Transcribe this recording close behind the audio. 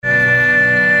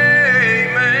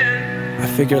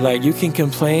figure like you can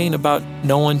complain about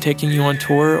no one taking you on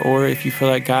tour, or if you feel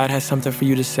like God has something for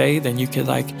you to say, then you could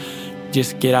like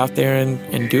just get out there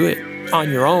and do it on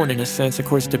your own, in a sense, of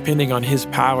course, depending on his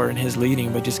power and his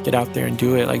leading, but just get out there and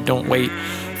do it. Like, don't wait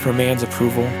for man's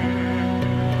approval.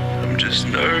 I'm just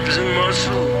nerves and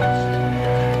muscle,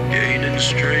 gaining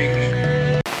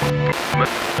strength.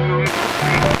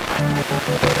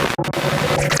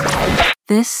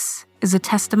 This is a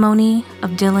testimony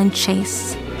of Dillon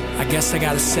Chase. I guess I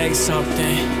gotta say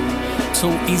something.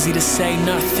 Too easy to say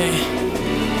nothing.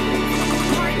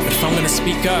 But if I'm gonna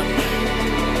speak up,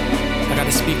 I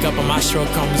gotta speak up on my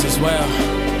shortcomings as well.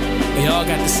 We all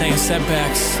got the same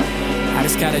setbacks. I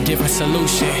just got a different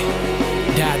solution.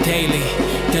 Die daily,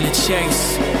 Dillon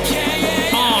Chase.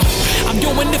 I'm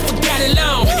doing it for God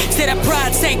alone. Say that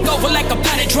pride take over like a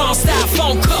potted drawn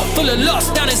styrofoam cup full of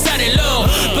lust down inside it long.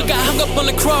 But got hung up on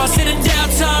the cross in the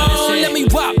downtown. Let me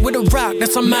walk with a rock,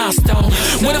 that's a milestone.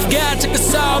 What if God took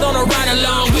us all on a ride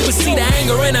along? We would see the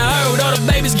anger in the earth. All the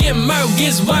babies getting murdered,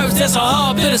 gets worse. That's a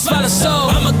hard pill to swallow, so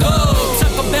I'ma go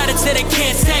talk about it till they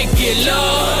can't take it,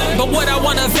 Lord. But what I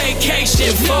want a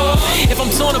vacation for? If I'm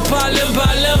torn apart limb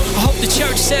by limb, I hope the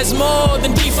church says more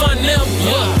than defund them.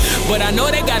 But I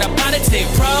know they got a politic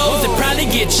pros that probably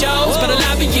get chose by the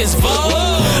lobbyists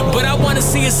vote. But I want to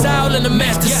see us all in the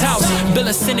master's house. Bill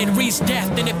of Senate reached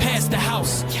death, then it passed the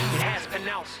house.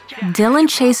 Dillon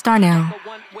Chase Darnell.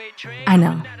 I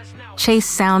know, Chase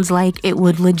sounds like it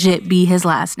would legit be his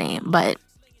last name, but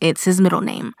it's his middle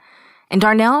name. And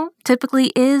Darnell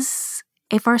typically is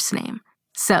a first name.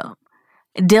 So,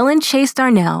 Dillon Chase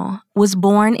Darnell was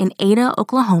born in Ada,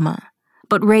 Oklahoma,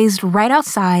 but raised right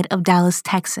outside of Dallas,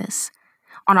 Texas,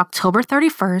 on October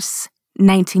 31st,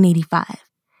 1985.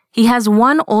 He has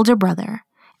one older brother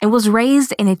and was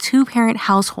raised in a two-parent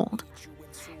household.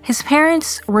 His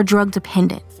parents were drug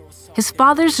dependent. His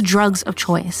father's drugs of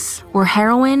choice were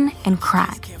heroin and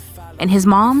crack, and his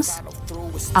mom's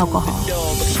alcohol.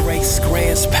 Grace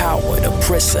grants power to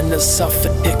prisoners of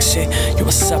addiction. You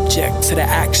are subject to the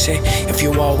action if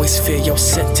you always fear your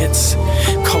sentence.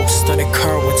 Coast on the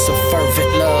currents of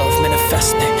fervent love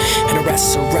manifesting in a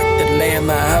resurrected lamb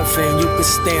of heaven. You can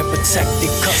stand protected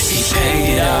cause he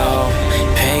paid it all,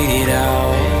 paid it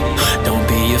all. Don't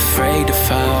be afraid to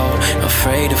fall,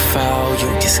 afraid to fall.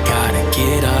 You just gotta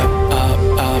get up, up,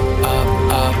 up, up,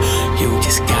 up. You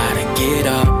just gotta get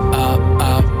up, up,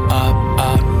 up, up,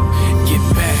 up. Get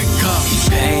back up. He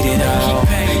paid it all,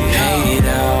 paid it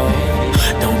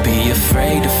all. Don't be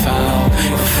afraid to fall,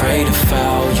 afraid to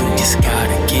fall. You just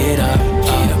gotta get up,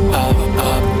 up, up,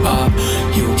 up, up.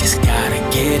 You just gotta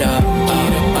get up,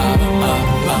 up, up,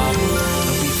 up, up.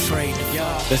 Don't be afraid of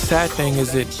y'all. The sad thing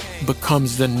is it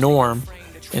becomes the norm,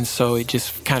 and so it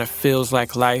just kind of feels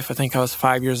like life. I think I was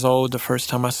 5 years old the first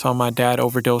time I saw my dad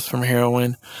overdose from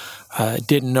heroin.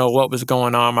 Didn't know what was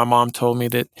going on. My mom told me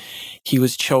that he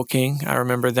was choking. I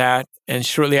remember that. And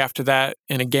shortly after that,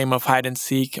 in a game of hide and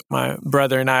seek, my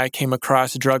brother and I came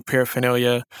across drug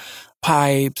paraphernalia,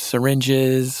 pipes,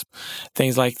 syringes,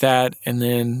 things like that. And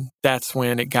then that's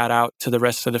when it got out to the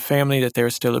rest of the family that they were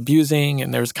still abusing.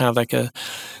 And there was kind of like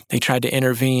they tried to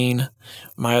intervene.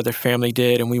 My other family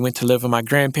did. And we went to live with my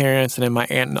grandparents and then my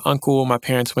aunt and uncle. My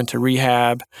parents went to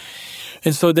rehab.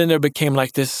 And so then there became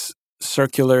like this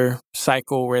circular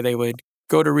cycle where they would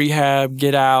go to rehab,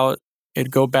 get out,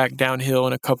 it'd go back downhill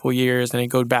in a couple years, and they'd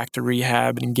go back to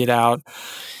rehab and get out.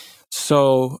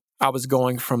 So I was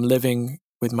going from living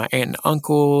with my aunt and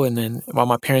uncle, and then while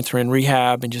my parents were in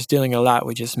rehab, and just dealing a lot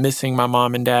with just missing my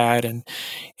mom and dad. And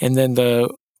then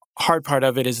the hard part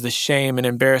of it is the shame and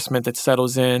embarrassment that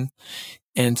settles in,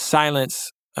 and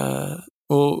silence. The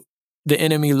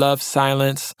enemy loves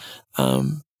silence.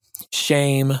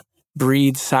 Shame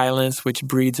breeds silence, which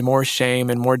breeds more shame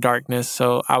and more darkness.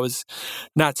 So I was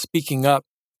not speaking up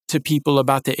to people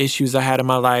about the issues I had in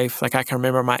my life. Like I can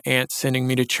remember my aunt sending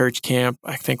me to church camp,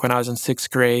 I think when I was in 6th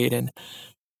grade, and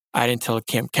I didn't tell a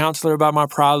camp counselor about my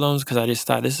problems because I just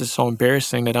thought this is so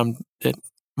embarrassing that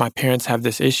my parents have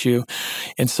this issue.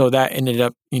 And so that ended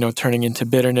up, turning into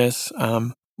bitterness.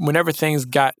 Whenever things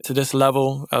got to this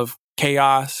level of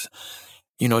chaos,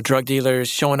 drug dealers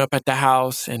showing up at the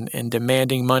house and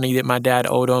demanding money that my dad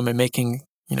owed them and making,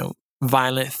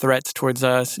 violent threats towards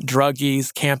us.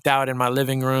 Druggies camped out in my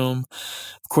living room.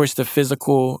 Of course, the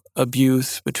physical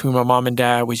abuse between my mom and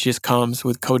dad, which just comes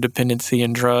with codependency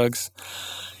and drugs.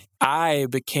 I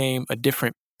became a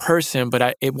different person,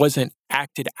 but it wasn't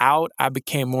acted out. I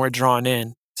became more drawn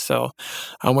in. So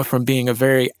I went from being a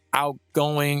very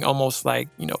outgoing, almost like,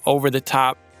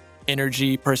 over-the-top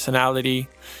energy personality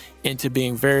into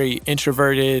being very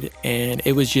introverted, and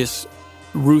it was just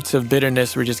roots of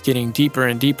bitterness were just getting deeper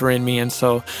and deeper in me. And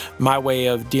so my way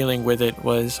of dealing with it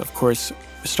was, of course,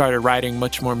 started writing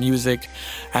much more music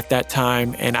at that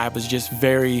time. And I was just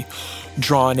very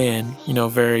drawn in,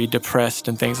 very depressed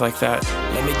and things like that.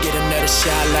 Let me get another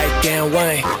shot like Dan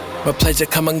Wayne. My pleasure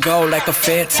come and go like a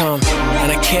phantom,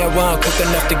 and I can't run quick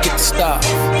enough to get the stop.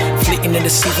 Fleeting and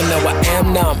deceiving, though I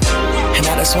am numb, and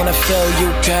I just wanna feel you,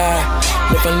 God.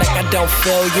 Living like I don't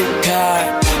feel you,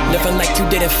 God. Living like you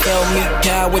didn't feel me,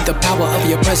 God. With the power of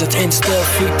your presence and still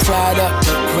free, pride up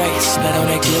the grace. Let on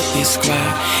that guilty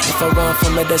scribe. If I run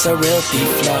from it, there's a real deep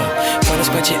flaw. Trying to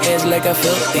scratch your edge like a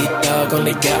filthy dog.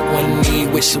 Only got one need,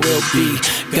 which will be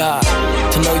God.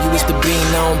 To know you is to be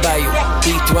known by you.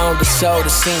 Dethroned the soul,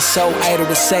 the scene so idle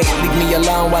to say. Leave me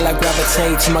alone while I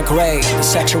gravitate to my grave.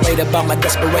 Saturated by my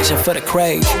desperation for the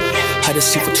crave. I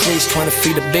just see for trees trying to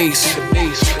feed the beast.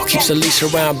 Who keeps a leash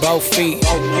around both feet.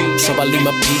 So I leave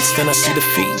my peace, then I see the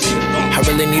feet. I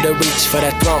really need to reach for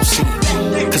that throne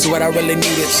seat. Cause what I really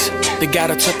need is the God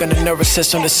who took on the nervous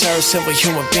system to serve simple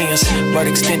human beings. Word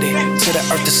extended to the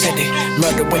earth descended.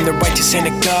 Murder when the righteous and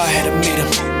the God had to meet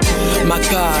him. My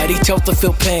God, he chose to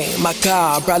feel pain. My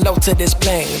God brought low to this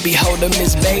plane. Behold him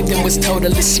misbehaved and was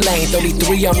totally slain.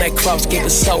 33 on that cross gave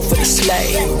his soul for the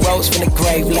slave. Rose from the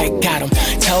grave like got him.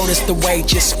 Told us the way,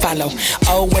 just follow.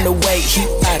 Oh, when the way he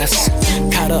got us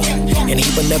caught up, and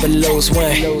he will never lose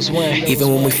one.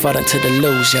 Even when we fall into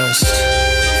delusions.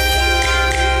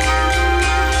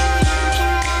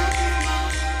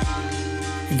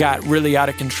 Got really out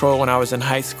of control when I was in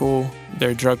high school.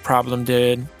 Their drug problem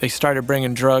did. They started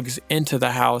bringing drugs into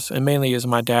the house, and mainly as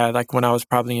my dad, like when I was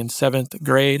probably in 7th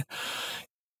grade.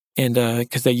 And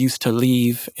because they used to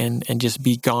leave and just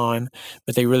be gone,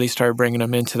 but they really started bringing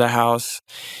them into the house.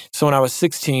 So when I was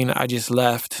 16, I just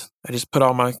left. I just put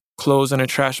all my clothes in a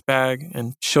trash bag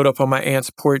and showed up on my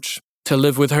aunt's porch to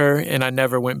live with her. And I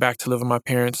never went back to live with my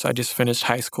parents. I just finished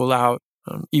high school out.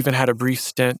 Even had a brief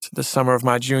stint the summer of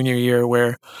my junior year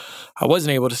where I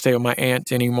wasn't able to stay with my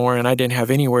aunt anymore, and I didn't have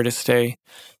anywhere to stay.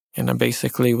 And I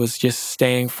basically was just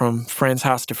staying from friend's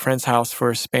house to friend's house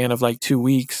for a span of like 2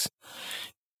 weeks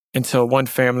until one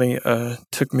family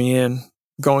took me in.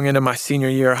 Going into my senior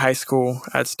year of high school,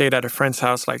 I'd stayed at a friend's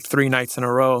house like 3 nights in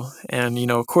a row. And,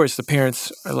 of course, the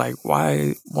parents are like,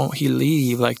 why won't he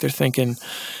leave? Like, they're thinking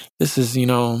this is,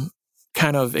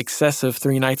 kind of excessive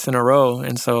 3 nights in a row.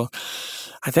 And so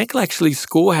I think actually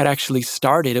school had actually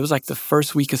started. It was like the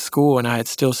first week of school, and I had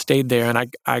still stayed there. And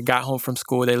I got home from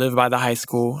school. They lived by the high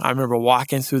school. I remember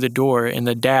walking through the door, and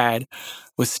the dad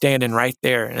was standing right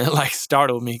there. And it like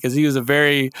startled me because he was a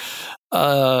very,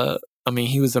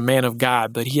 he was a man of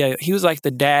God, but he was like the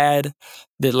dad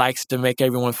that likes to make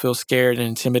everyone feel scared and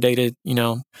intimidated.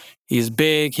 He's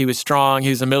big, he was strong,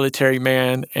 he was a military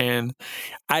man. And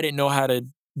I didn't know how to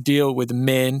deal with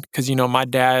men because, my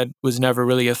dad was never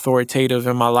really authoritative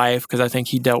in my life because I think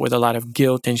he dealt with a lot of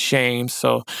guilt and shame.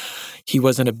 So he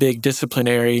wasn't a big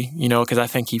disciplinary, because I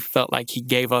think he felt like he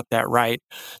gave up that right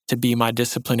to be my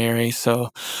disciplinary. So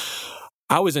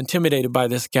I was intimidated by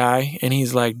this guy, and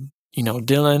he's like,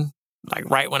 Dillon, like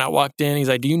right when I walked in, he's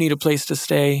like, do you need a place to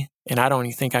stay? And I don't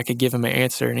even think I could give him an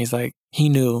answer. And he's like, he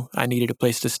knew I needed a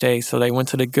place to stay. So they went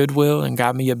to the Goodwill and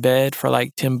got me a bed for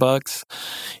like $10,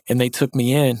 and they took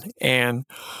me in. And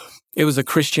it was a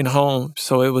Christian home.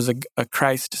 So it was a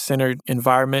Christ-centered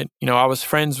environment. I was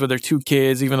friends with their 2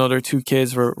 kids, even though their 2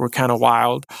 kids were kind of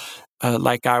wild,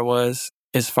 like I was,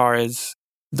 as far as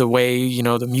the way,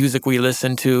 the music we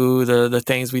listened to, the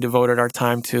things we devoted our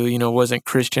time to, wasn't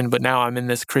Christian. But now I'm in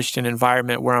this Christian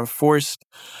environment where I'm forced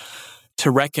to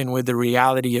reckon with the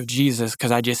reality of Jesus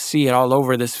because I just see it all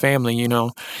over this family.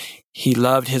 He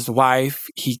loved his wife.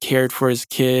 He cared for his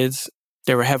kids.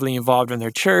 They were heavily involved in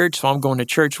their church. So I'm going to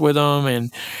church with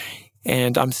them,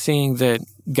 and I'm seeing that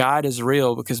God is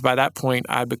real because by that point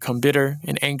I'd become bitter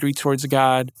and angry towards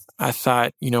God. I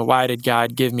thought, why did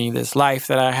God give me this life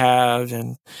that I have?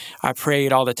 And I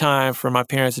prayed all the time for my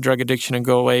parents' drug addiction to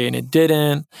go away, and it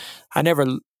didn't. I never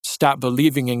stopped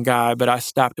believing in God, but I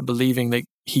stopped believing that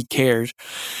he cared.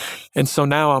 And so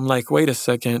now I'm like, wait a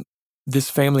second,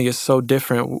 this family is so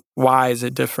different. Why is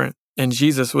it different? And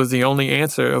Jesus was the only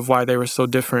answer of why they were so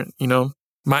different,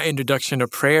 My introduction to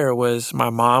prayer was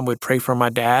my mom would pray for my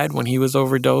dad when he was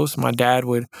overdosed. My dad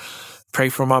would pray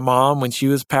for my mom when she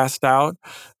was passed out.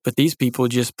 But these people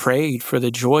just prayed for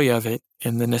the joy of it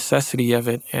and the necessity of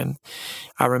it. And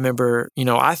I remember,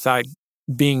 I thought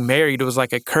being married was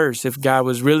like a curse. If God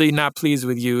was really not pleased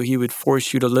with you, he would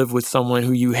force you to live with someone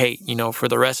who you hate, for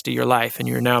the rest of your life, and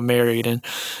you're now married. And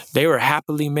they were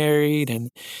happily married, and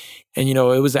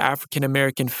it was an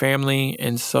African-American family,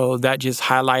 and so that just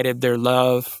highlighted their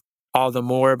love all the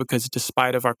more because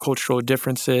despite of our cultural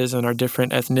differences and our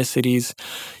different ethnicities,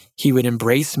 he would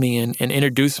embrace me and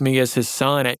introduce me as his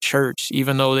son at church,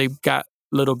 even though they got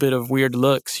a little bit of weird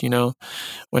looks,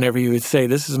 whenever he would say,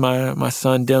 "This is my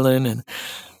son, Dillon." And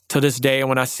to this day,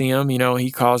 when I see him,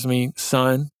 he calls me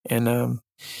son. And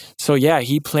so, yeah,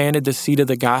 he planted the seed of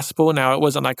the gospel. Now, it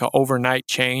wasn't like an overnight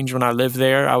change when I lived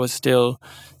there. I was still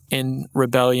in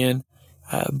rebellion.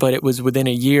 But it was within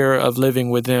a year of living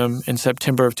with them in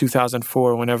September of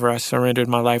 2004, whenever I surrendered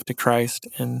my life to Christ.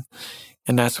 And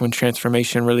that's when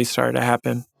transformation really started to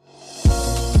happen.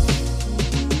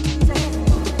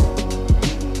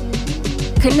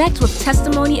 Connect with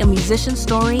Testimony, a musician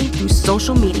story, through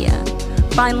social media.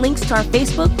 Find links to our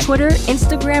Facebook, Twitter,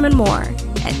 Instagram, and more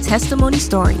at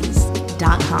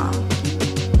testimonystories.com.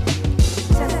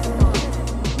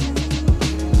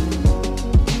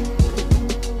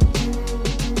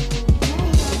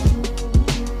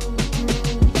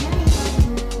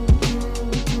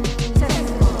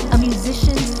 A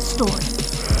musician's story.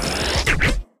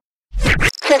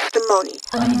 Testimony.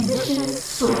 A musician's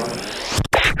story.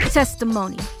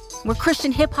 Testimony, where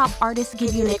Christian hip-hop artists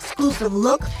give you an exclusive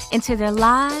look into their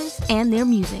lives and their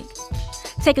music.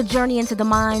 Take a journey into the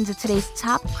minds of today's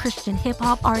top Christian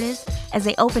hip-hop artists as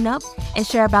they open up and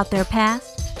share about their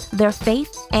past, their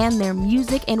faith, and their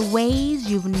music in ways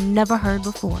you've never heard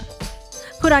before.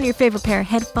 Put on your favorite pair of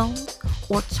headphones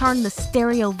or turn the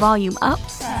stereo volume up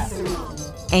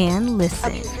and listen.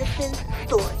 A musician's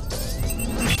story.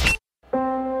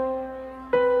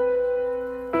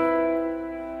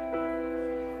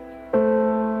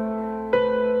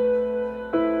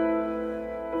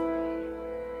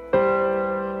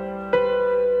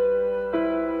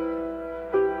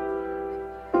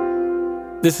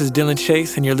 This is Dillon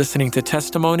Chase, and you're listening to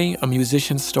Testimony, a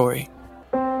musician's story.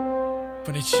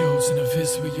 From the chosen of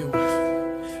Israel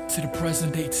to the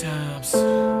present day times,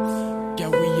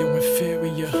 got we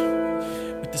inferior.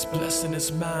 With this blessing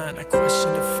is mine, I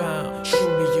question the found.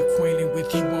 Truly acquainted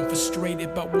with you, I'm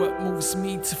frustrated by what moves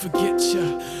me to forget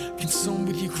you. Consumed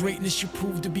with your greatness, you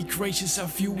prove to be gracious. I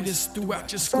view this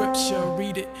throughout your scripture.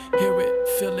 Read it, hear it,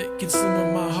 feel it,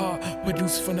 consuming my heart.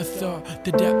 Produce from the thought,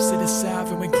 the depths of the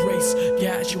sovereign grace.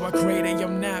 God, you are great, I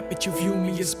am not, but you view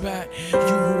me as bad. You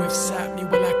who have sat me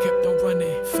while I kept on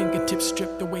running. Fingertips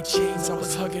stripped away chains I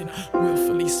was hugging.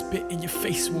 Willfully spit in your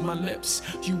face with my lips.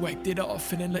 You wiped it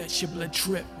off and then let your blood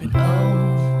drip. And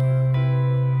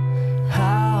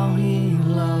how he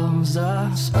loves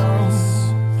us. How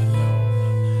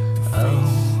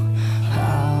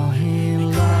he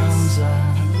loves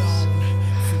us.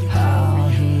 How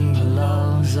he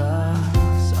loves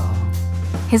us.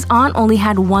 His aunt only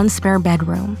had one spare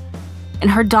bedroom, and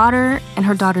her daughter and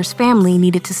her daughter's family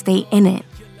needed to stay in it.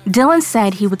 Dillon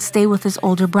said he would stay with his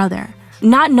older brother,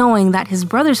 not knowing that his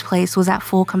brother's place was at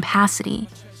full capacity,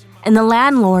 and the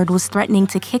landlord was threatening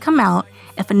to kick him out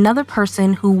if another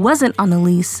person who wasn't on the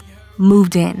lease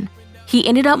moved in. He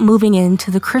ended up moving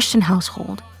into the Christian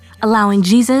household, allowing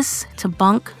Jesus to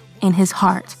bunk in his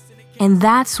heart. And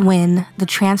that's when the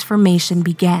transformation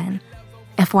began.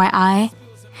 FYI,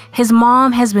 his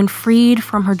mom has been freed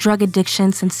from her drug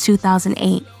addiction since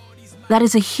 2008. That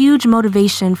is a huge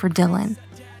motivation for Dillon.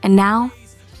 And now,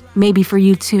 maybe for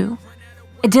you too.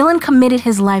 Dillon committed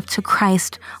his life to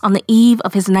Christ on the eve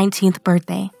of his 19th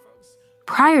birthday.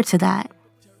 Prior to that,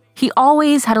 he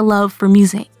always had a love for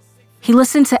music. He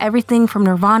listened to everything from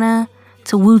Nirvana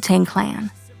to Wu-Tang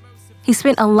Clan. He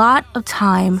spent a lot of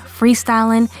time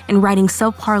freestyling and writing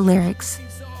subpar lyrics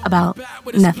about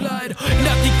nothing.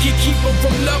 Nothing can keep him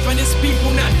from loving his people,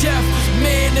 not death.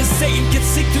 Man, and Satan can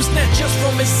seek to snatch us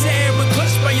from his hand, but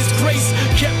clutched by his grace,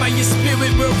 kept by his spirit,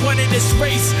 we're one in this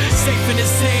race. Safe in his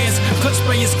hands, clutched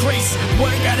by his grace.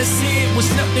 What got us in was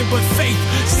nothing but faith.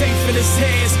 Safe in his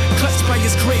hands, clutched by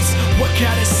his grace. What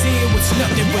got us in was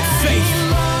nothing but faith.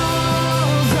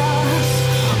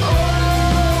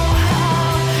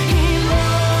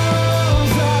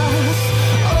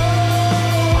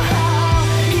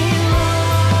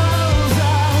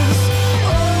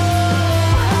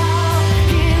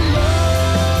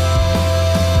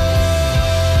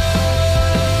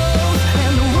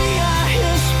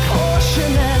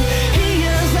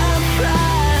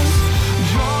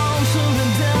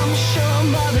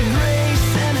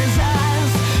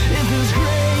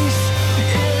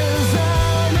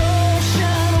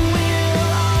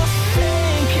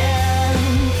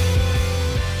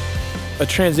 A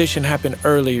transition happened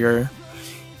earlier,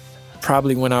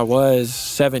 probably when I was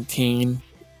 17,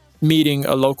 meeting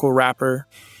a local rapper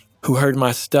who heard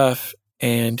my stuff,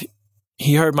 and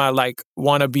he heard my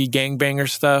wannabe gangbanger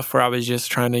stuff where I was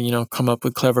just trying to, come up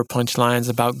with clever punchlines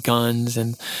about guns,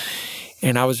 and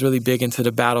And I was really big into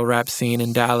the battle rap scene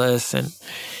in Dallas. And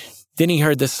then he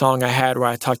heard this song I had where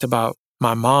I talked about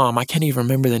my mom. I can't even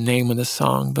remember the name of the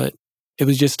song, but it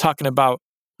was just talking about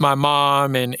my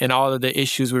mom and all of the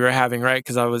issues we were having, right?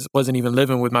 Because I wasn't even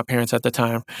living with my parents at the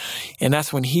time. And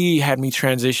that's when he had me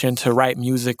transition to write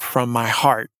music from my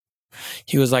heart.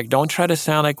 He was like, don't try to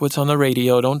sound like what's on the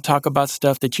radio. Don't talk about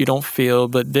stuff that you don't feel.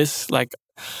 But this, like,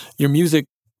 your music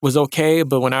was okay.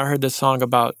 But when I heard this song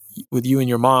about with you and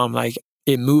your mom, like,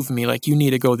 it moved me, like, you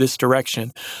need to go this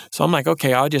direction. So I'm like,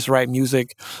 okay, I'll just write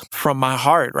music from my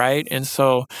heart, right? And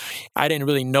so I didn't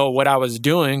really know what I was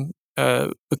doing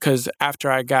because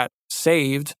after I got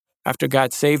saved, after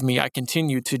God saved me, I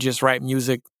continued to just write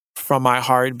music from my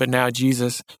heart. But now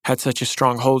Jesus had such a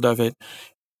strong hold of it.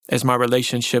 As my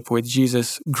relationship with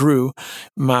Jesus grew,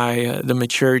 the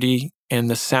maturity and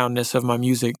the soundness of my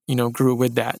music, grew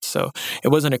with that. So it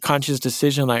wasn't a conscious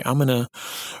decision like, I'm going to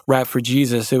rap for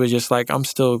Jesus. It was just like, I'm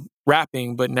still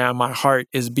rapping, but now my heart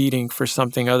is beating for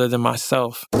something other than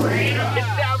myself. Me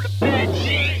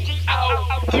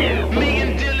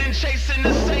and Dillon chasing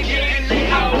the Savior and they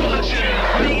out.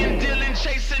 Me and Dillon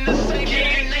chasing the Savior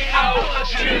and they out.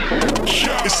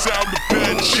 It's out the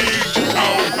bed,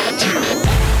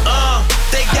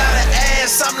 they gotta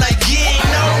ask, I'm like, you ain't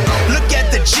know. Look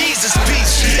at the Jesus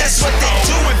piece, that's what they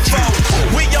do it for.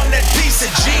 We on that piece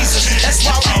of Jesus, that's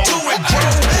why we do it, bro.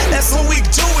 That's what we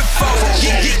do it for.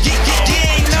 You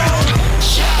ain't know.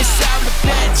 It's out the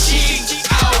bed,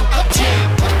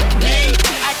 me,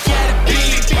 I gotta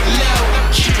be low.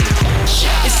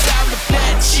 It's out the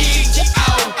bed,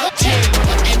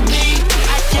 and me,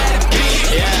 I gotta be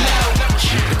low.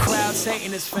 The crowd's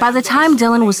hating his By the time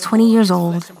Dillon was 20 years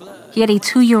old, he had a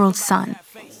 2-year-old son.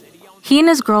 He and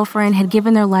his girlfriend had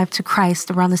given their life to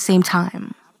Christ around the same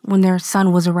time, when their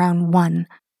son was around 1,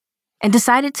 and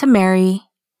decided to marry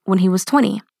when he was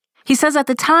 20. He says at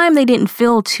the time they didn't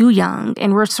feel too young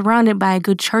and were surrounded by a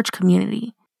good church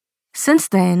community. Since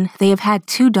then, they have had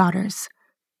 2 daughters.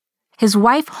 His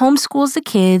wife homeschools the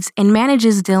kids and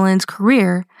manages Dillon's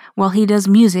career while he does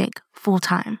music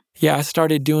full-time. Yeah, I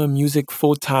started doing music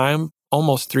full-time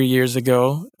almost 3 years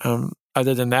ago.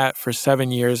 Other than that, for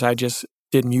 7 years, I just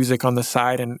did music on the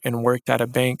side and worked at a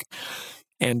bank.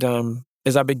 And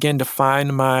as I began to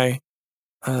find my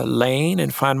lane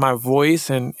and find my voice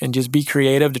and just be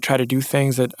creative to try to do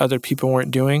things that other people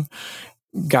weren't doing,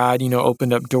 God,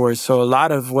 opened up doors. So a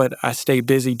lot of what I stay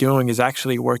busy doing is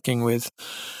actually working with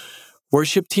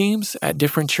worship teams at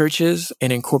different churches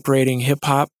and incorporating hip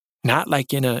hop, not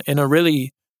like in a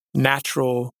really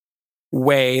natural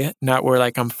way, not where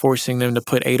like I'm forcing them to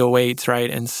put 808s, right,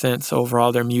 and synths over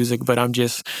all their music, but I'm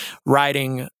just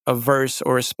writing a verse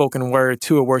or a spoken word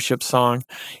to a worship song,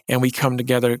 and we come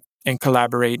together and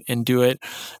collaborate and do it.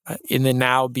 And then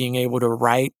now being able to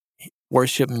write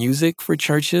worship music for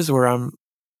churches where I'm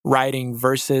writing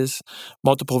verses,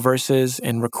 multiple verses,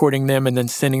 and recording them and then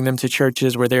sending them to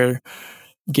churches where they're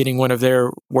getting one of their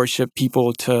worship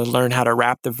people to learn how to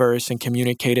rap the verse and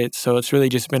communicate it. So it's really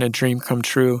just been a dream come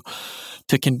true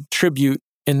to contribute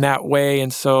in that way.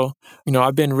 And so,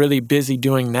 I've been really busy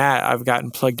doing that. I've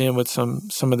gotten plugged in with some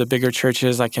of the bigger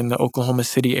churches like in the Oklahoma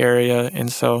City area.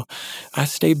 And so I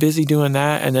stay busy doing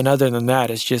that. And then other than that,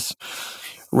 it's just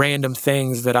random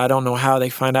things that I don't know how they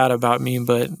find out about me,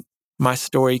 but my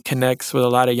story connects with a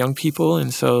lot of young people.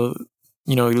 And so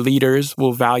leaders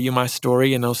will value my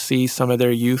story and they'll see some of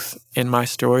their youth in my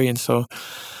story. And so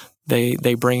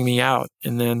they bring me out.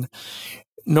 And then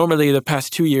normally the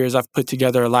past 2 years, I've put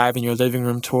together a Live in Your Living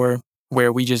Room tour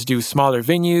where we just do smaller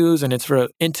venues and it's a real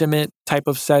intimate type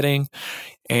of setting.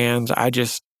 And I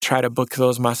just try to book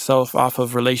those myself off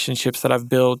of relationships that I've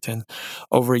built and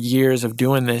over years of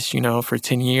doing this, for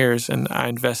 10 years. And I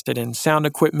invested in sound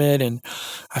equipment, and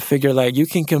I figure like you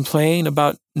can complain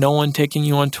about no one taking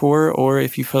you on tour, or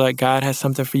if you feel like God has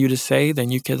something for you to say,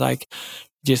 then you could like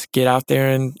just get out there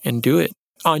and do it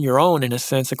on your own in a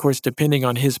sense, of course, depending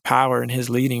on his power and his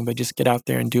leading, but just get out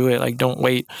there and do it. Like don't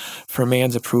wait for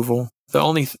man's approval. The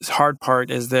only hard part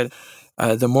is that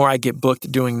the more I get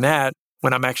booked doing that,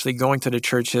 when I'm actually going to the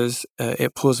churches,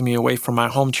 it pulls me away from my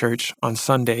home church on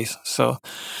Sundays. So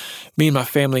me and my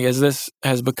family, as this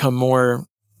has become more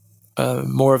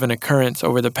of an occurrence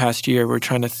over the past year, we're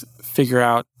trying to figure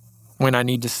out when I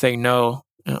need to say no.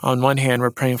 On one hand,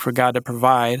 we're praying for God to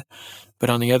provide,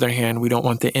 but on the other hand, we don't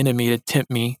want the enemy to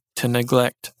tempt me to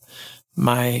neglect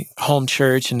my home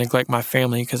church and neglect my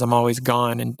family because I'm always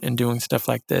gone and doing stuff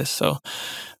like this. So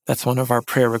that's one of our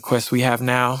prayer requests we have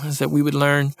now, is that we would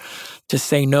learn to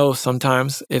say no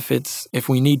sometimes if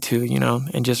we need to,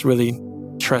 and just really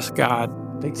trust God.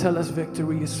 They tell us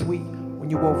victory is sweet when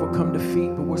you overcome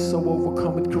defeat, but we're so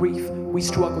overcome with grief. We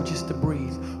struggle just to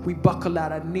breathe. We buckle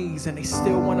at our knees, and they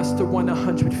still want us to run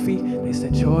 100 feet. They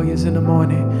said joy is in the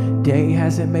morning, day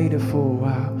hasn't made it for a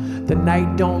while. The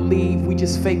night don't leave, we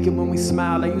just fake it when we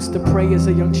smile. I used to pray as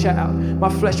a young child. My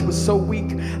flesh was so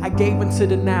weak, I gave into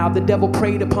the now. The devil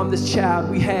preyed upon this child.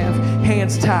 We have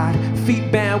hands tied,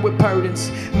 feet bound with burdens,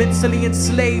 mentally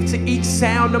enslaved to each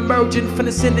sound emerging from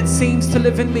the sin that seems to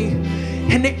live in me.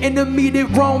 And the enemy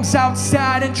that roams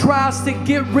outside and tries to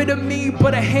get rid of me,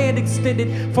 but a hand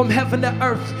extended from heaven to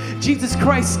earth. Jesus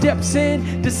Christ steps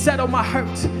in to settle my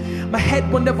hurt. My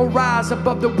head will never rise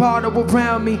above the water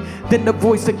around me. Then the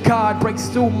voice of God breaks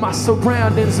through my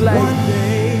surroundings like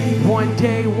one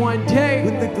day, when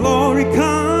the glory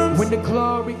comes.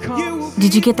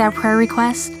 Did you get that prayer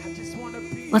request?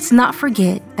 Let's not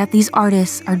forget that these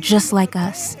artists are just like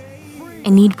us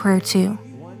and need prayer too.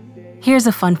 Here's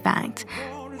a fun fact.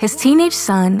 His teenage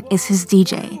son is his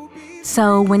DJ.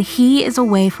 So when he is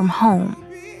away from home,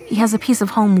 he has a piece of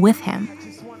home with him.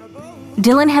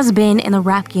 Dillon has been in the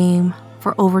rap game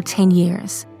for over 10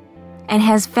 years and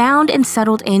has found and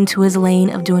settled into his lane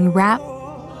of doing rap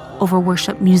over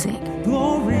worship music.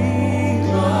 Glory,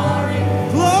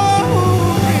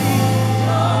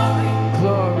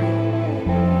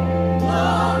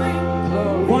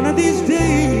 one of these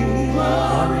days.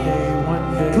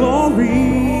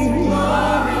 Glory.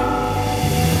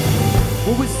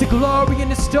 What was the glory in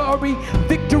the story?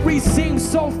 Victory seems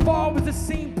so far as the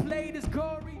scene played as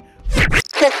glory.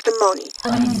 Testimony.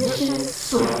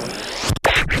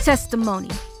 Testimony,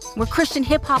 where Christian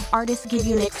hip-hop artists give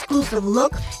you an exclusive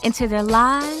look into their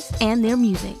lives and their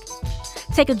music.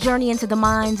 Take a journey into the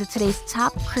minds of today's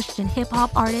top Christian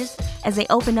hip-hop artists as they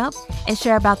open up and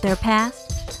share about their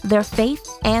past, their faith,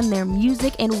 and their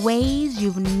music in ways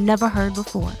you've never heard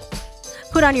before.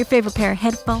 Put on your favorite pair of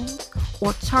headphones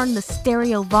or turn the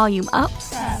stereo volume up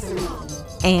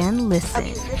and listen. A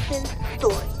musician's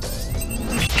story.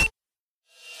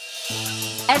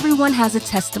 Everyone has a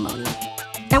testimony,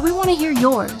 and we want to hear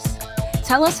yours.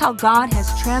 Tell us how God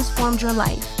has transformed your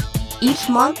life. Each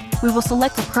month, we will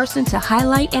select a person to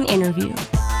highlight and interview.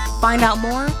 Find out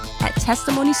more at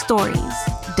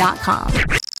testimonystories.com.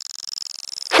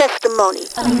 Testimony.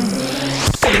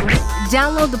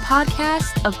 Download the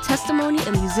podcast of Testimony,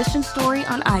 a Musician Story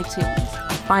on iTunes.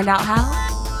 Find out how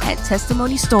at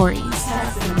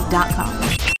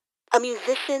testimonystories.com. A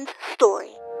musician's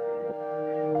story.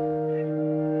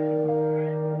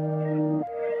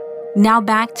 Now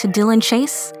back to Dillon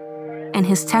Chase and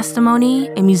his testimony,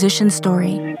 a musician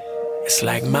story. It's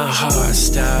like my heart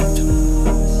stopped.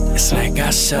 It's like I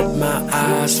shut my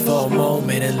eyes for a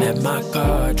moment and let my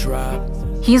guard drop.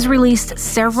 He's released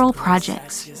several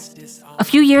projects. A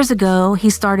few years ago,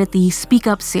 he started the Speak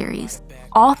Up series.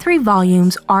 All 3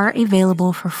 volumes are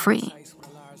available for free.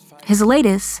 His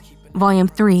latest, Volume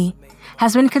 3,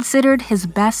 has been considered his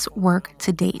best work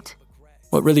to date.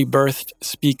 What really birthed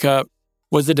Speak Up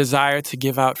was the desire to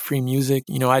give out free music.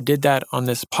 You know, I did that on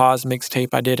this Pause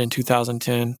mixtape I did in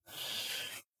 2010.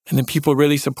 And then people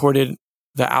really supported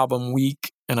the album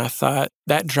Week. And I thought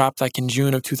that dropped like in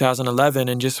June of 2011.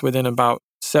 And just within about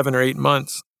 7 or 8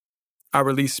 months, I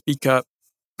released Speak Up.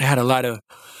 I had a lot of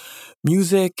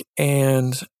music.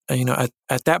 And, you know,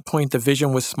 at that point, the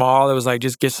vision was small. It was like,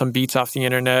 just get some beats off the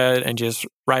internet and just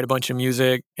write a bunch of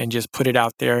music and just put it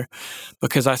out there.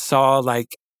 Because I saw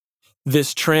like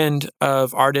this trend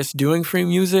of artists doing free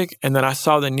music. And then I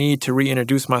saw the need to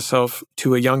reintroduce myself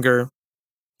to a younger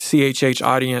CHH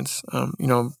audience. You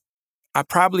know, I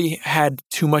probably had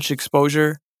too much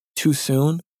exposure too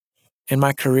soon in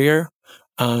my career.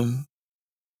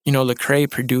 You know, Lecrae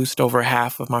produced over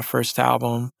half of my first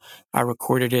album. I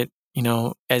recorded it, you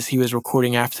know, as he was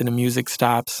recording After the Music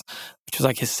Stops, which was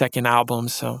like his second album.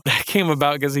 So that came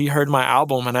about because he heard my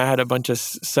album and I had a bunch of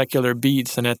secular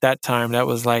beats. And at that time, that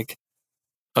was like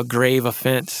a grave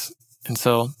offense. And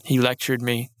so he lectured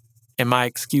me. And my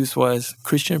excuse was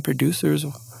Christian producers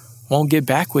won't get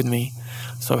back with me.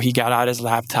 So he got out his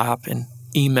laptop and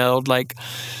emailed like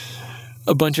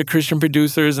a bunch of Christian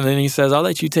producers. And then he says, I'll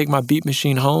let you take my beat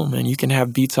machine home and you can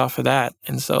have beats off of that.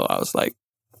 And so I was like,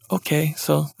 okay.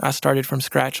 So I started from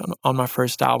scratch on my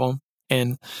first album.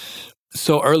 And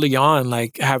so early on,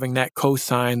 like having that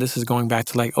cosign, this is going back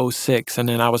to like 2006. And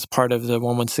then I was part of the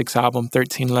 116 album,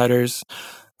 13 Letters.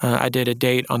 I did a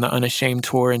date on the Unashamed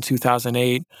tour in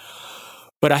 2008.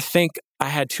 But I think I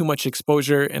had too much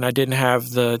exposure and I didn't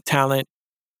have the talent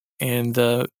and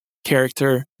the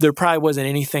character. There probably wasn't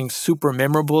anything super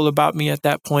memorable about me at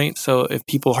that point. So if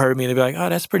people heard me, they'd be like, oh,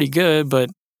 that's pretty good, but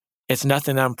it's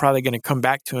nothing that I'm probably going to come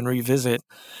back to and revisit.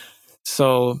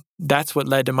 So that's what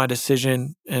led to my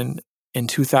decision in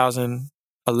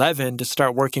 2011 to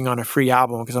start working on a free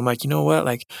album, because I'm like, you know what?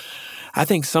 Like, I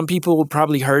think some people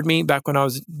probably heard me back when I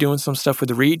was doing some stuff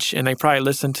with Reach, and they probably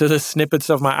listened to the snippets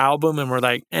of my album and were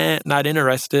like, not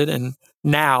interested. And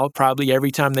now probably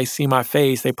every time they see my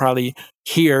face, they probably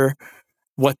hear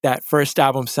what that first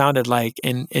album sounded like.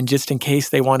 And just in case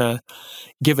they want to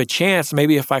give a chance,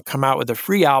 maybe if I come out with a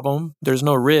free album, there's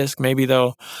no risk. Maybe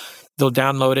they'll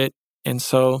download it. And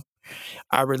so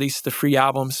I released the free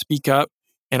album, Speak Up,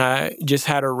 and I just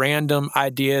had a random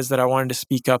ideas that I wanted to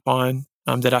speak up on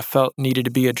that I felt needed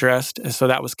to be addressed. And so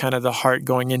that was kind of the heart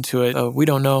going into it. We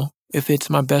don't know if it's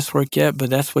my best work yet, but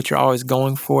that's what you're always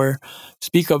going for.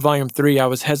 Speak Up Volume 3, I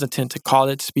was hesitant to call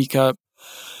it Speak Up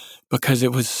because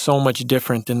it was so much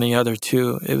different than the other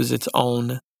two. It was its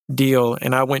own deal.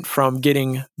 And I went from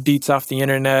getting beats off the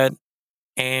internet,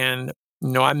 and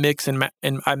I mix and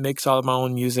I mix all of my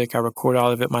own music. I record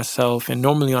all of it myself. And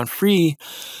normally on free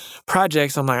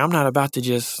projects, I'm like, I'm not about to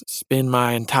just spend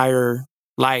my entire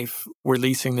life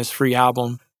releasing this free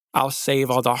album. I'll save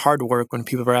all the hard work when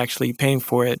people are actually paying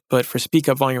for it. But for Speak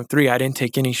Up Volume 3, I didn't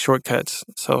take any shortcuts.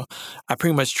 So I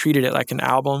pretty much treated it like an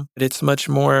album. It's much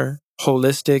more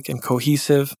holistic and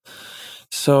cohesive.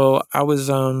 So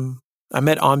I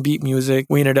met On Beat Music.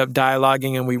 We ended up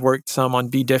dialoguing and we worked some on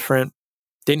Be Different.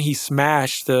 Then he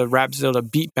smashed the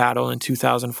Rapzilla Beat Battle in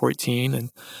 2014.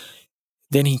 And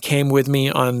then he came with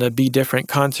me on the Be Different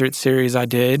concert series I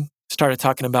did. Started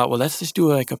talking about, well, let's just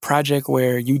do like a project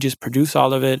where you just produce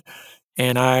all of it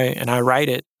and I write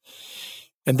it.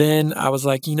 And then I was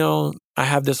like, I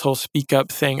have this whole Speak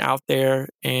Up thing out there,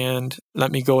 and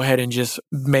let me go ahead and just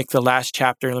make the last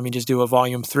chapter. Let me just do a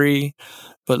Volume 3,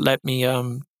 but let me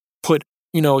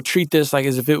treat this like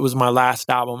as if it was my last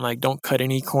album. Like, don't cut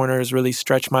any corners, really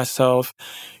stretch myself.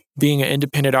 Being an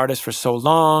independent artist for so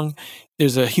long,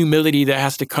 there's a humility that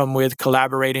has to come with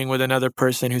collaborating with another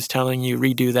person who's telling you,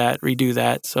 redo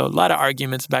that. So a lot of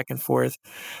arguments back and forth.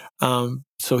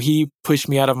 So he pushed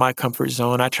me out of my comfort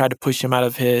zone. I tried to push him out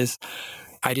of his.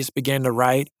 I just began to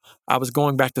write. I was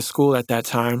going back to school at that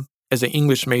time as an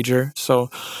English major. So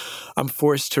I'm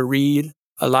forced to read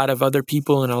a lot of other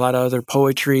people and a lot of other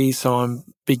poetry. So I'm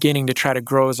beginning to try to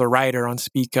grow as a writer on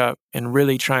Speak Up and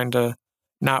really trying to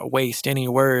not waste any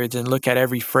words and look at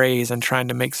every phrase and trying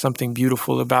to make something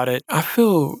beautiful about it. I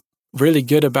feel really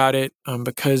good about it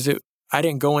because I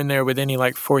didn't go in there with any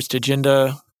like forced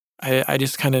agenda. I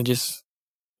just kind of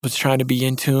was trying to be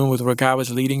in tune with where God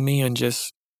was leading me and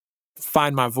just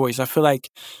find my voice. I feel like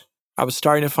I was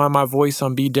starting to find my voice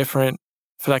on Be Different.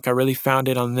 I feel like I really found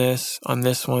it on this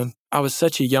one. I was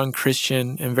such a young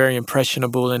Christian and very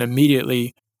impressionable, and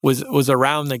immediately was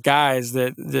around the guys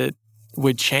that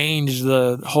would change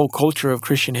the whole culture of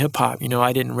Christian hip hop.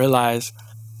 I didn't realize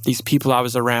these people I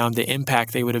was around, the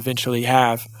impact they would eventually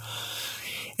have.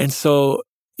 And so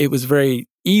it was very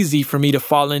easy for me to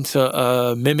fall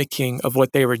into mimicking of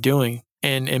what they were doing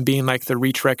and being like the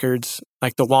Reach Records,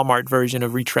 like the Walmart version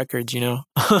of Reach Records,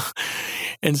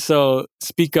 And so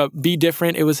Speak Up, Be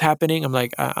Different, it was happening. I'm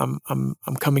like, I'm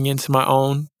coming into my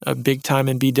own big time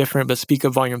and Be Different. But Speak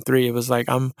Up Volume 3, it was like,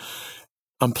 I'm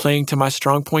playing to my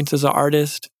strong points as an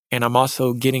artist, and I'm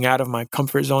also getting out of my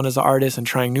comfort zone as an artist and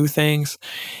trying new things.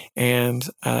 And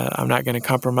I'm not going to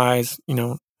compromise,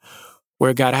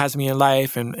 where God has me in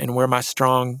life and where my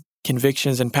strong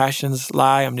convictions and passions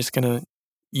lie. I'm just going to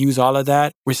use all of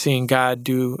that. We're seeing God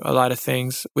do a lot of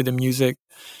things with the music,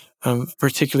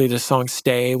 particularly the song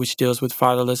Stay, which deals with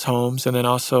fatherless homes, and then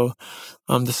also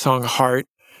the song Heart,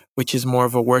 which is more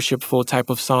of a worshipful type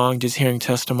of song, just hearing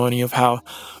testimony of how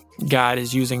God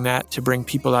is using that to bring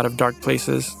people out of dark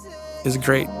places is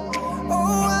great. Oh,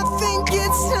 I think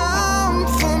it's time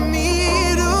for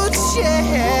me to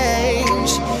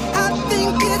change. I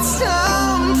think it's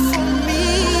time for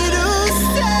me to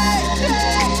say,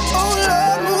 oh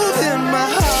Lord, move in my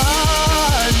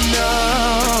heart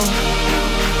now.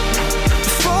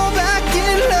 Fall back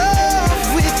in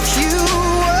love with you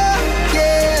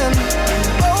again.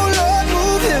 Oh Lord,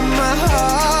 move in my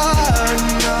heart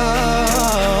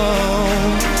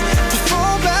now.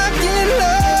 Fall back in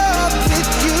love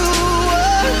with you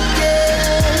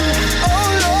again. Oh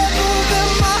Lord, move in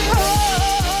my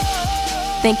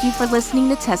heart. Thank you for listening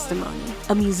to Testimony,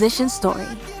 a musician's story.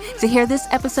 To hear this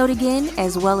episode again,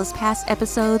 as well as past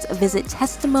episodes, visit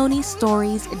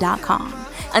testimonystories.com.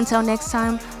 Until next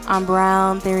time, I'm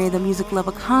Brown, Theory of the Music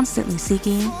Lover, constantly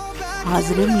seeking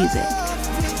positive music.